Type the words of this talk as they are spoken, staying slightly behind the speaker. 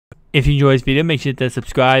If you enjoyed this video, make sure to hit the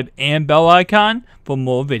subscribe and bell icon for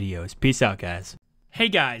more videos. Peace out, guys. Hey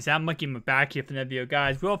guys, I'm Monkey back here for another video.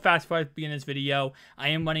 Guys, real fast before I begin this video, I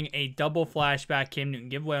am running a double flashback Cam Newton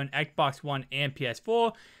giveaway on Xbox One and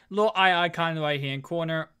PS4. Little eye icon in the right hand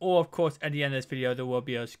corner, or of course at the end of this video there will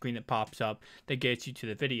be a screen that pops up that gets you to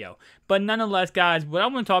the video. But nonetheless, guys, what I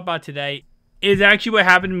want to talk about today is actually what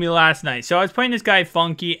happened to me last night. So I was playing this guy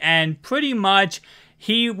Funky, and pretty much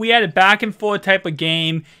we had a back and forth type of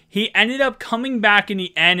game. He ended up coming back in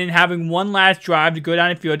the end and having one last drive to go down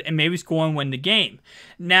the field and maybe score and win the game.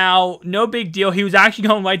 Now, no big deal. He was actually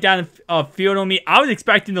going right down the field on me. I was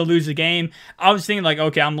expecting to lose the game. I was thinking like,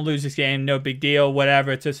 okay, I'm going to lose this game. No big deal.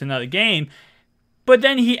 Whatever. It's just another game. But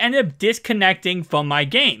then he ended up disconnecting from my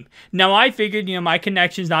game. Now, I figured, my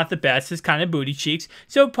connection's not the best. It's kind of booty cheeks.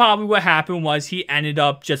 So probably what happened was he ended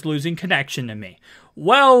up just losing connection to me.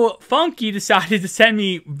 Well, Funky decided to send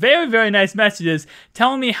me very, very nice messages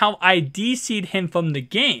telling me how I DC'd him from the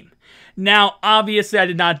game. Now, obviously, I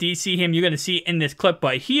did not DC him. You're going to see in this clip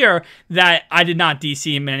right here that I did not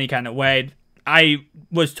DC him in any kind of way. I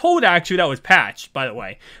was told, actually, that was patched, by the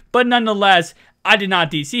way. But nonetheless, I did not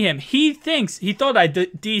DC him. He thought I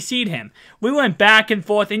DC'd him. We went back and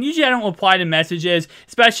forth, and usually I don't reply to messages,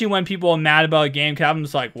 especially when people are mad about a game, because I'm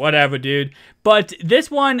just like, whatever, dude. But this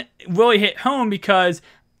one really hit home because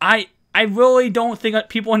I really don't think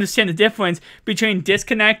people understand the difference between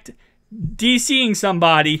disconnect, DCing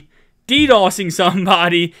somebody, DDoSing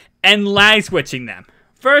somebody, and lag switching them.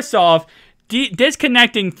 First off,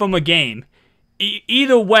 disconnecting from a game,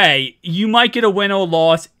 either way, you might get a win or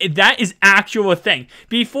loss. That is actual thing.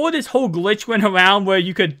 Before this whole glitch went around where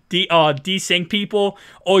you could desync people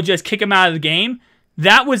or just kick them out of the game,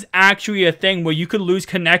 that was actually a thing where you could lose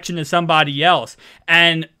connection to somebody else.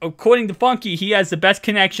 And according to Funky, he has the best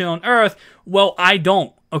connection on Earth. Well, I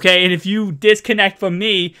don't. Okay, and if you disconnect from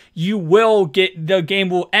me, the game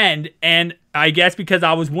will end. And I guess because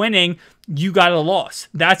I was winning, you got a loss.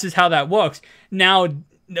 That's just how that works. Now,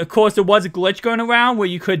 of course, there was a glitch going around where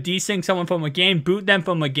you could desync someone from a game, boot them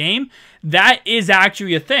from a game. That is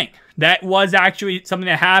actually a thing. That was actually something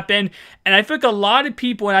that happened. And I think a lot of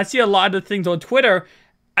people, and I see a lot of things on Twitter,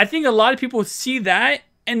 I think a lot of people see that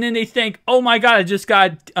and then they think, oh my god, I just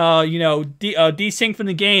got, desynced from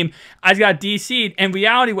the game. I just got DC'd. In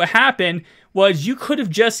reality, what happened was you could have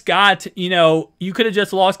just got, you could have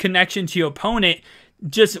just lost connection to your opponent,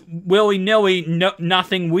 just willy-nilly,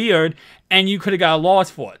 nothing weird, and you could have got a loss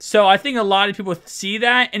for it. So I think a lot of people see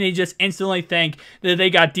that, and they just instantly think that they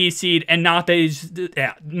got DC'd, and not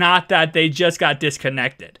that they just got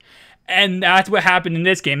disconnected. And that's what happened in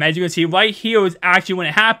this game. As you can see, right here was actually when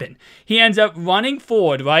it happened. He ends up running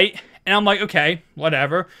forward, right? And I'm like, okay,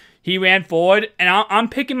 whatever. He ran forward, and I'm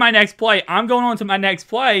picking my next play. I'm going on to my next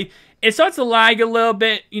play. It starts to lag a little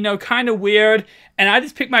bit, kind of weird. And I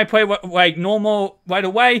just pick my play like normal right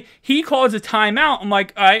away. He calls a timeout. I'm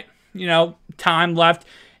like, all right, time left.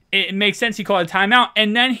 It makes sense he called a timeout.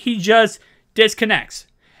 And then he just disconnects.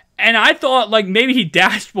 And I thought like maybe he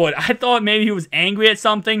dashboarded. I thought maybe he was angry at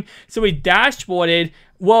something. So he dashboarded.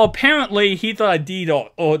 Well, apparently he thought I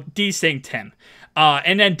desynced him.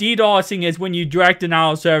 And then DDoSing is when you direct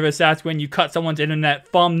denial service. That's when you cut someone's internet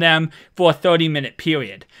from them for a 30-minute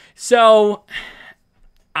period. So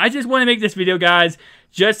I just want to make this video, guys,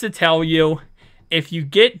 just to tell you, if you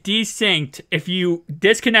get desynced, if you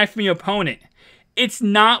disconnect from your opponent, it's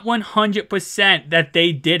not 100% that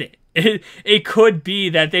they did it. It could be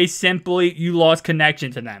that you lost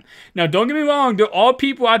connection to them. Now, don't get me wrong, there are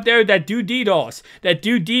people out there that do DDoS, that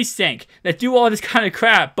do desync, that do all this kind of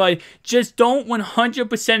crap, but just don't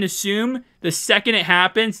 100% assume the second it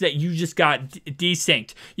happens that you just got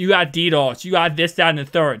desynced, you got DDoS, you got this, that, and the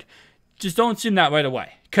third. Just don't assume that right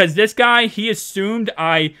away. Because this guy, he assumed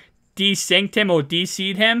I desynced him or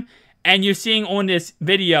DC'd him, and you're seeing on this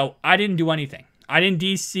video, I didn't do anything. I didn't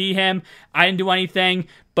DC him, I didn't do anything,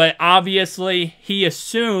 but obviously he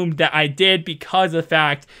assumed that I did because of the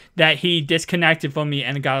fact that he disconnected from me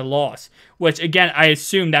and got a loss. Which, again, I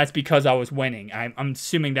assume that's because I was winning. I'm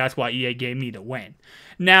assuming that's why EA gave me the win.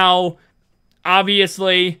 Now,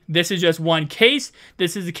 obviously, this is just one case.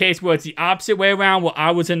 This is a case where it's the opposite way around, where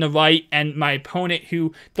I was in the right and my opponent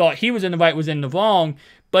who thought he was in the right was in the wrong.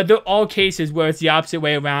 But there are all cases where it's the opposite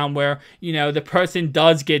way around, where, the person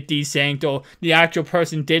does get desynced, or the actual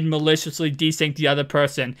person did maliciously desync the other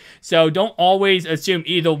person. So don't always assume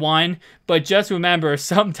either one, but just remember,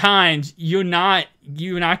 sometimes you're not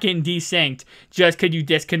getting desynced just because you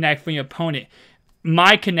disconnect from your opponent.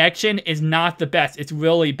 My connection is not the best. It's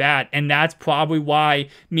really bad, and that's probably why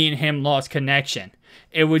me and him lost connection.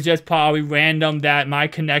 It was just probably random that my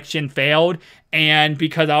connection failed, And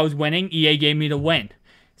because I was winning, EA gave me the win.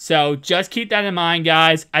 So just keep that in mind,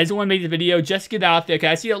 guys. I just want to make the video just to get out there,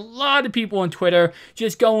 because I see a lot of people on Twitter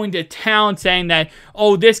just going to town saying that,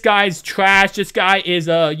 oh, this guy's trash, this guy is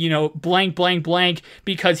blank, blank, blank,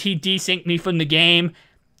 because he desynced me from the game.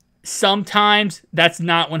 Sometimes that's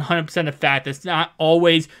not 100% a fact. It's not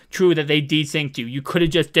always true that they desynced you. You could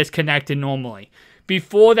have just disconnected normally.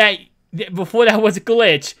 Before that was a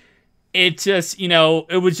glitch, it just,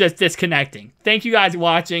 it was just disconnecting. Thank you guys for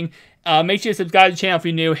watching. Make sure to subscribe to the channel if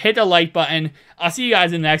you're new. Hit the like button. I'll see you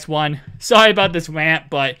guys in the next one. Sorry about this rant,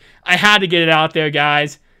 but I had to get it out there,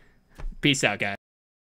 guys. Peace out, guys.